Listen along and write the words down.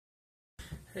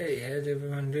Hey, how's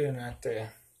everyone doing out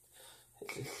there?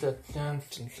 This is Seth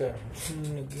Johnson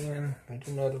 17 again with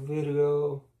another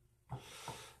video.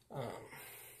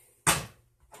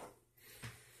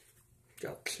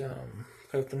 Got some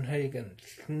Copenhagen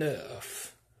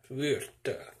Snuff, real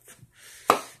stuff.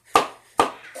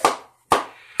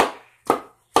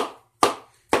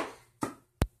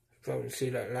 Probably see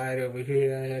that light over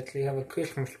here. I actually have a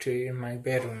Christmas tree in my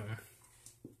bedroom.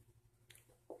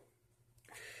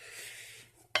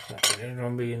 There's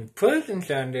gonna be any presents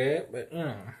on there, but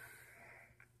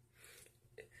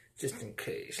just in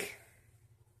case.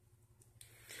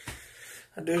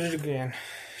 I'll do it again.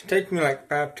 It takes me like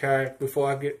 5 tries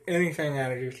before I get anything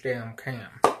out of this damn cam.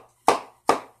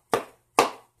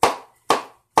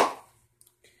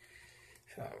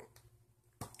 So,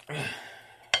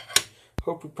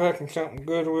 hope you're packing something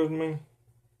good with me.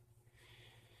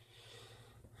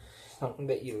 Something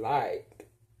that you like.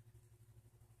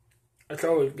 It's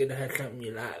always good to have something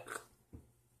you like.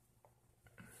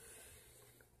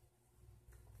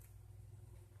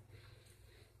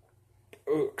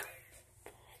 Ugh.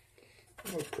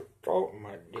 I'm gonna put salt in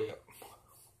my dip.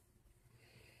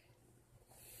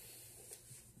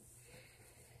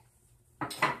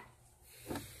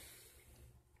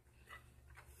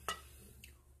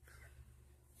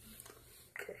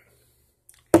 Okay.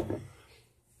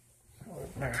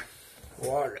 Now,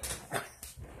 water.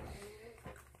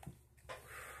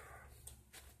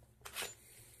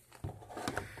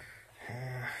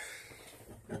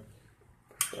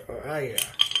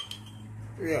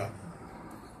 Yeah.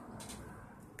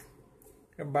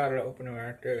 A bottle opener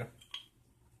right there.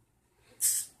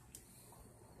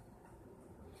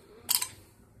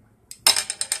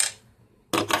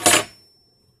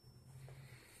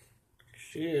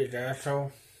 Cheers,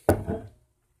 asshole.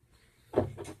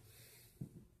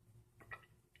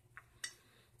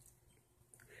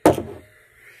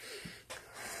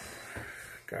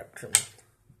 Got some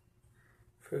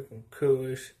freaking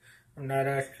coolers. I'm not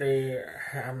actually,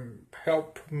 I'm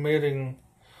health permitted,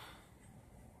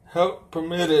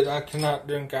 I cannot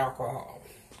drink alcohol,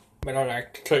 but I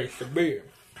like to taste the beer.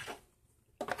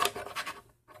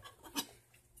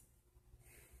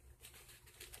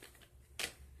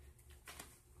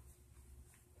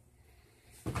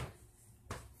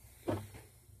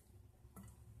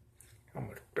 I'm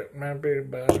gonna spit my beer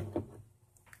bottle.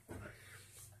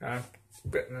 I'm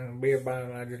spitting in a beer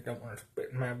bottle, I just don't want to spit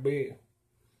in my beer.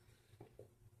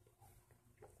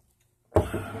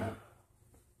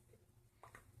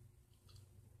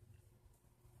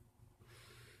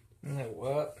 You know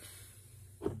what?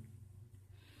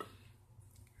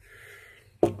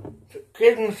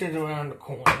 Christmas is around the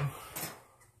corner.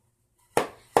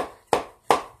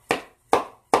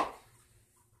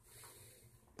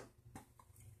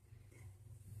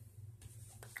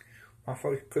 My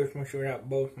first Christmas without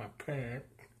both my parents.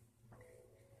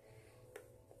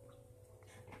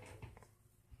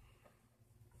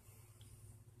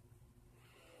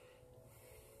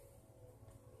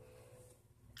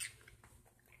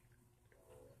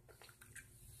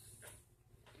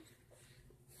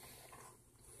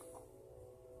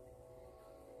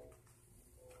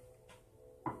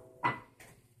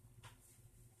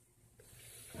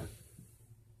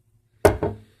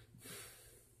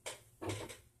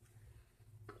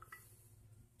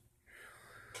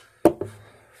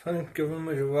 Thanksgiving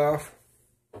was rough.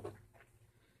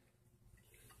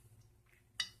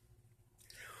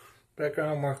 But I can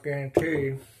almost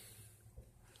guarantee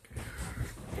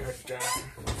that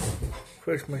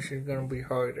Christmas is gonna be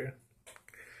harder.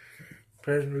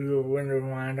 Especially you were wondering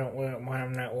why I'm not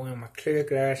wearing my clear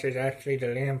glasses. Actually, the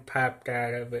lens popped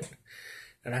out of it,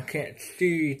 and I can't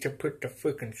see to put the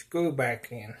freaking screw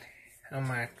back in on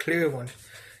my clear ones.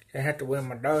 I have to wear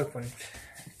my dark ones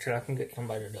till I can get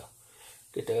somebody to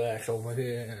get their ass over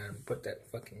here and put that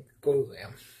fucking screw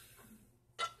in.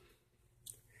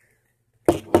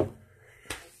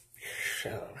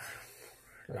 So,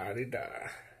 la-di-da.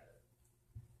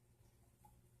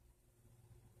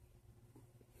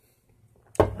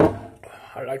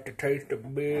 I like the taste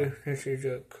of beer. This is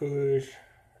a Coors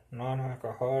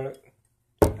non-alcoholic.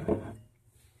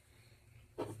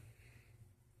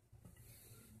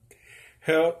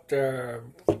 Health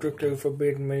strictly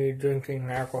forbidden me drinking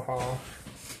alcohol.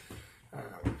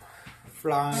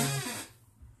 Flying.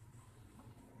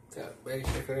 So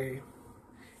basically,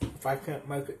 if I can't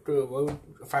make it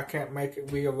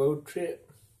via road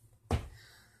trip,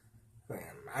 then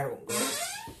I don't go.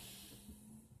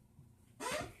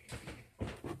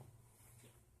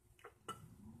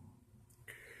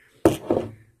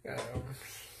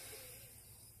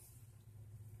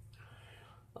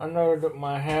 I know that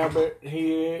my habit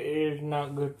here is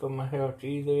not good for my health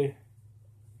either,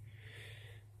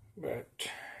 but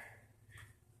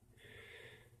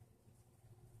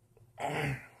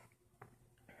I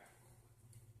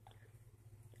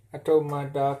told my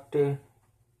doctor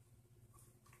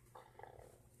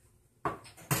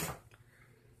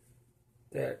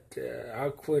that I'll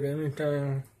quit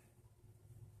anything,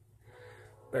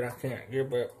 but I can't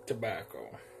give up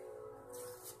tobacco.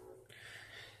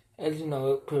 As you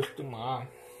know, it pushed him off,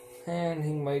 and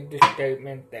he made the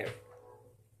statement that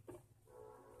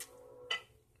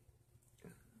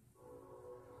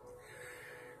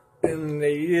in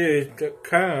the years to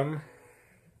come,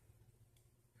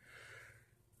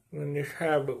 when this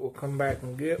habit will come back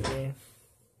and get me,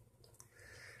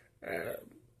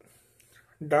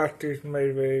 doctors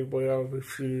may very well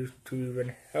refuse to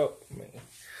even help me.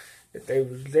 That they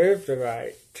reserve the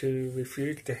right to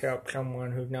refuse to help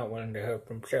someone who's not willing to help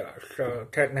themselves. So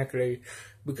technically,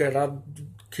 because I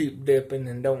keep dipping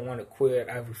and don't want to quit,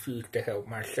 I refuse to help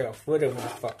myself. Whatever the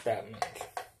fuck that means.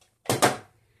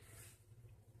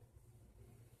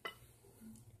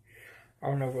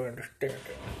 I'll never understand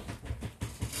it.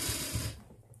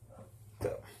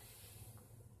 So.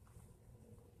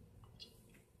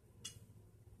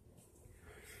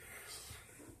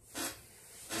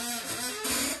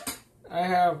 I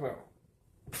have a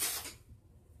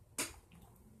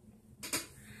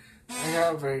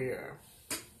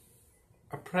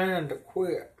plan to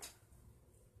quit.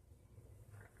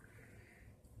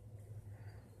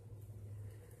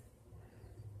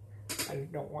 I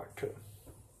just don't want to.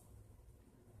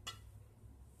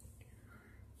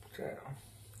 So.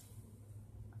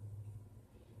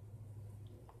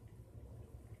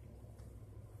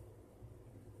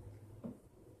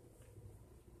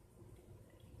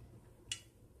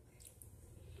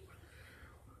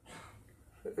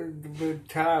 It's a big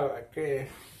tie right there.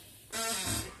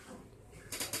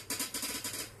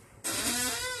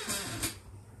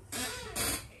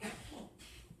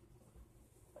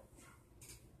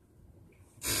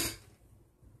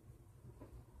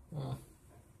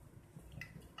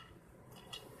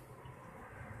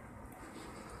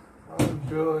 I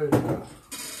enjoy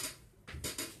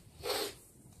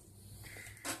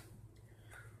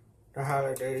the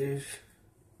holidays.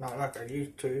 Not like I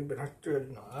used to, but I still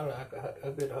know I like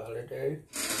a good holiday.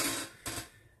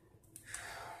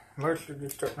 Mostly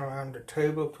just sitting around the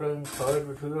table playing cards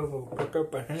with whoever will pick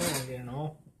up a hand, you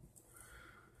know.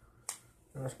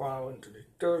 And that's why I went to the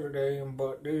store today and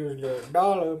bought these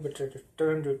 $1, but they're the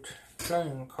standard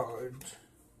playing cards.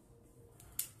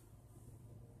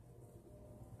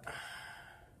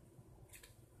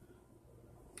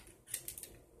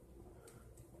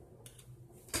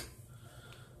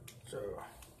 So.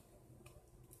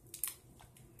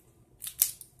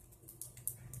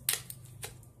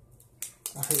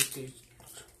 I hate these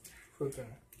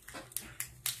freaking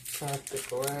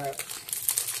plastic wrap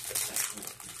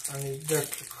on these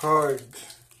decks of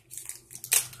cards.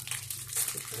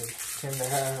 They tend to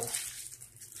have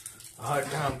a hard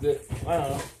time getting them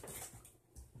out.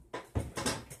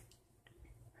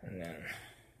 And then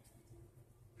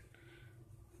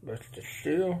that's the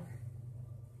seal.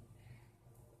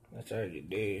 That's how you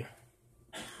do.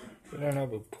 You don't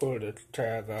ever pull the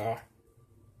tag off.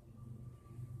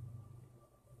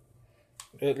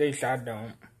 At least I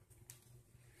don't.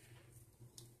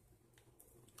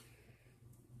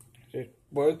 Just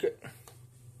work it.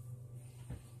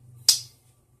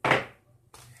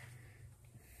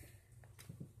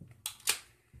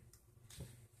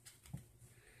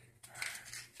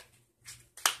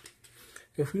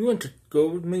 If you went to go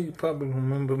with me, you probably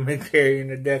remember me carrying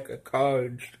a deck of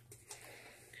cards.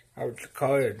 I was a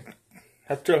card.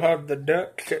 I still have the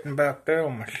deck sitting back there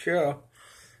on my shelf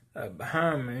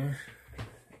behind me.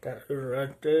 That is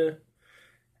right there.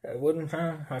 That wooden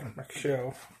thing, that's my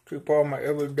shelf. Keep all my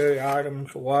everyday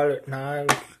items, wallet,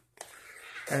 knives,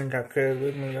 things I carry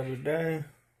with me every day.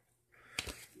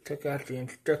 Take out the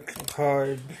instruction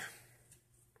cards.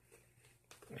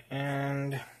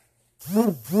 And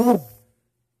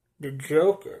the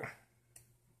Joker.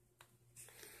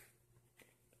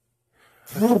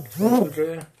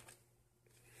 There.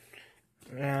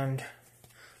 And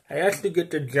I actually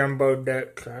get the jumbo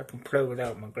deck so I can play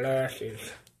without my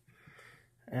glasses.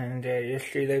 And you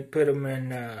see they put them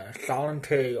in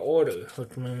solitary order,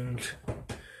 which means,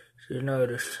 you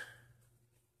notice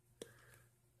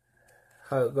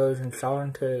how it goes in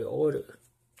solitary order.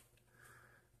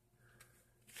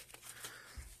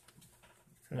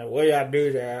 And the way I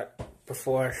do that,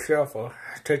 before I shuffle,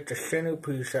 I take the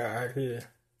centerpiece out here.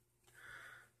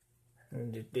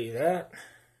 And just do that.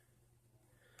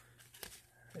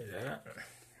 Do that.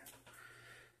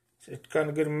 Just kind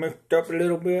of get them mixed up a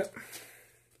little bit.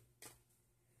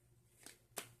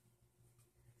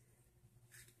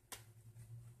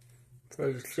 So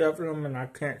you shuffle them, and I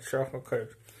can't shuffle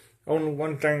because only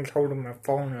one thing's holding my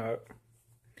phone up.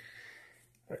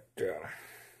 But, see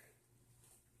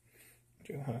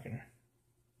if I can.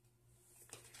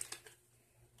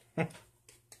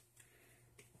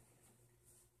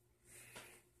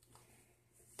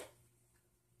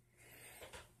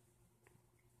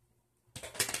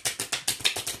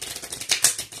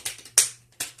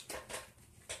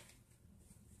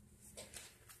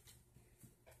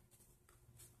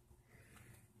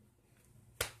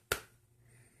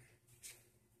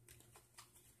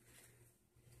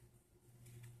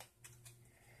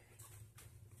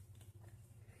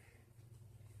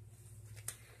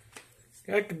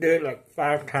 You have to do it like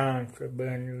 5 times for a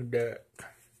brand new duck.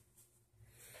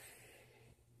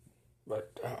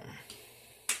 But,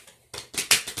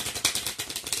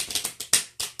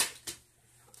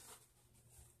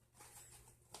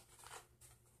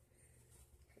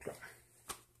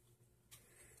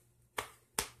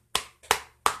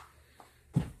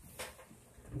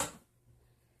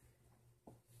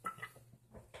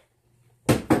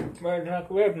 but like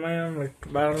red man with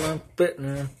about a little bit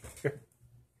in them.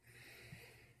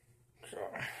 So,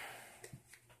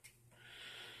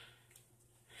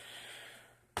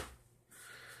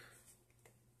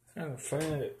 I have a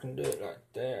friend that can do it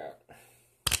like that.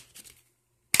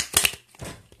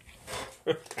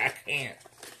 I can't.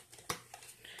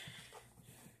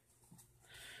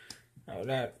 Now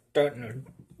that's starting a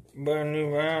brand new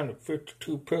round of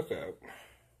 52 pickup.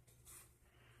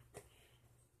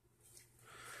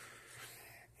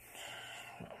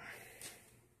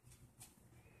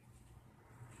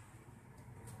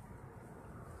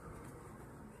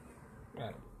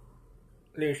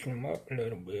 Loosen them up a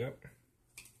little bit.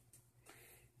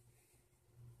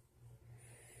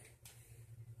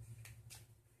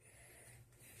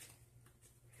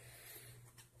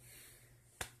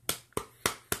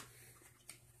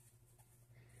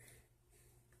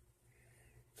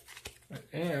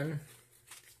 And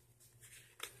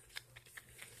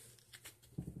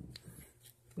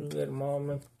you get them all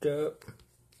mixed up.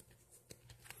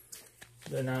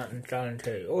 They're not in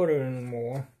solitary order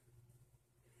anymore.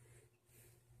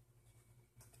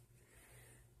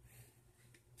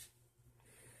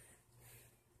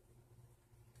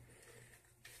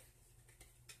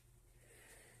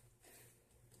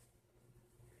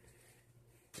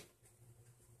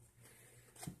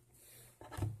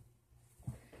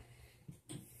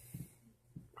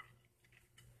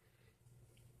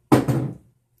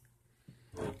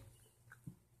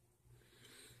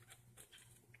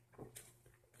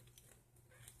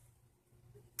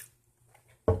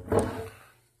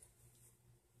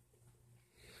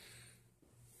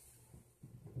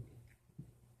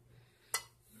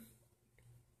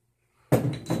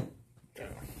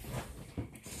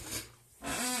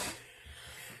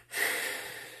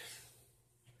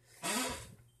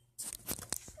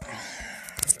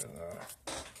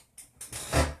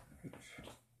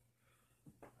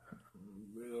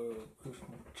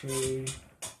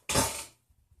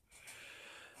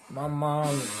 My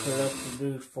mom collected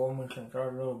these for me since I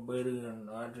was a little bitty, and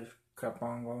I just kept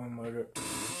on going with it.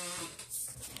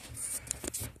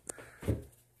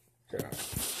 So,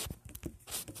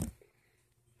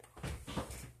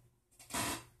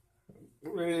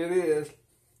 really it is.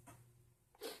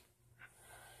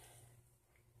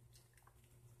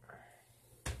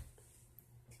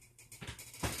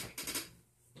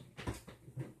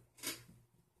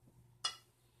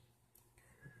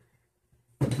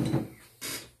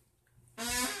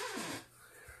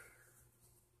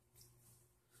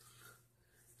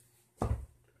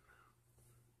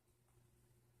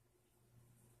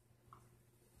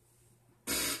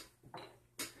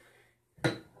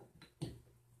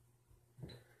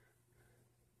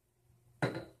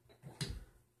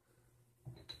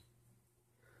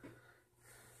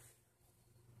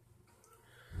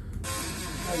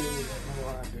 I really don't know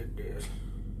why I did this.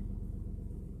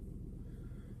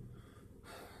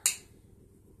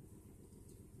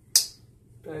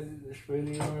 I did this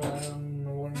video, I don't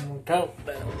know what I'm going to talk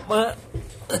about, but,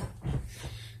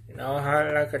 you know,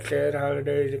 like I said,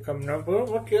 holidays are coming up. Well,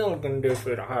 what y'all going to do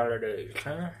for the holidays,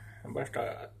 huh? How about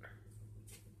that?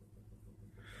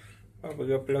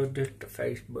 Probably upload this to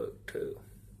Facebook, too.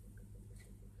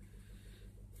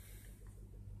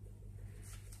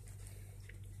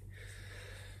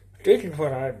 This is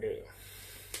what I do.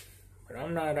 But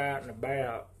I'm not out and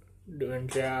about doing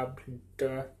jobs and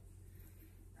stuff.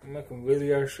 I'm making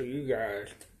videos for you guys.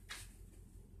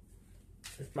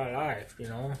 It's my life, you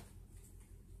know.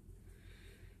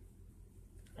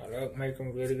 I like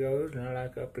making videos and I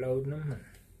like uploading them and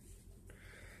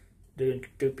doing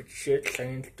stupid shit,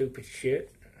 saying stupid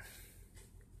shit.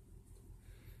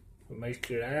 It makes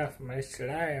you laugh, it makes you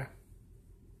laugh.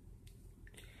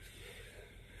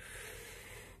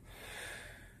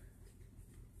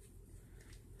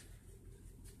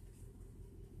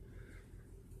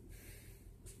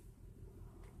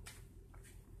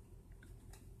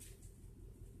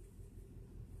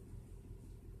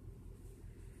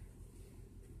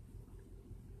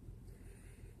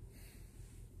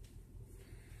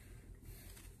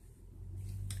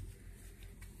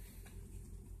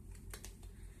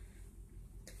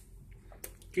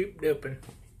 Keep dipping.